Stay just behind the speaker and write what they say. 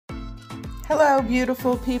Hello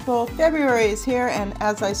beautiful people, February is here, and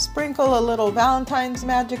as I sprinkle a little Valentine's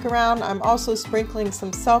magic around, I'm also sprinkling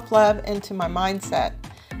some self-love into my mindset.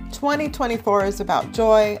 2024 is about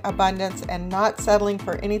joy, abundance, and not settling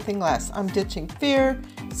for anything less. I'm ditching fear,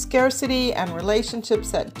 scarcity, and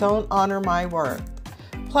relationships that don't honor my worth.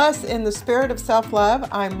 Plus, in the spirit of self-love,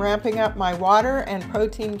 I'm ramping up my water and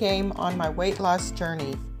protein game on my weight loss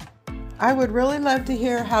journey. I would really love to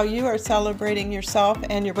hear how you are celebrating yourself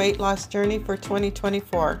and your weight loss journey for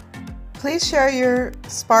 2024. Please share your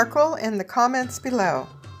sparkle in the comments below.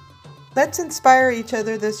 Let's inspire each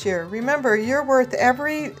other this year. Remember, you're worth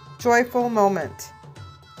every joyful moment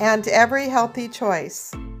and every healthy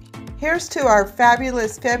choice. Here's to our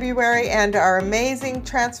fabulous February and our amazing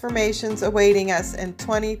transformations awaiting us in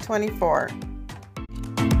 2024.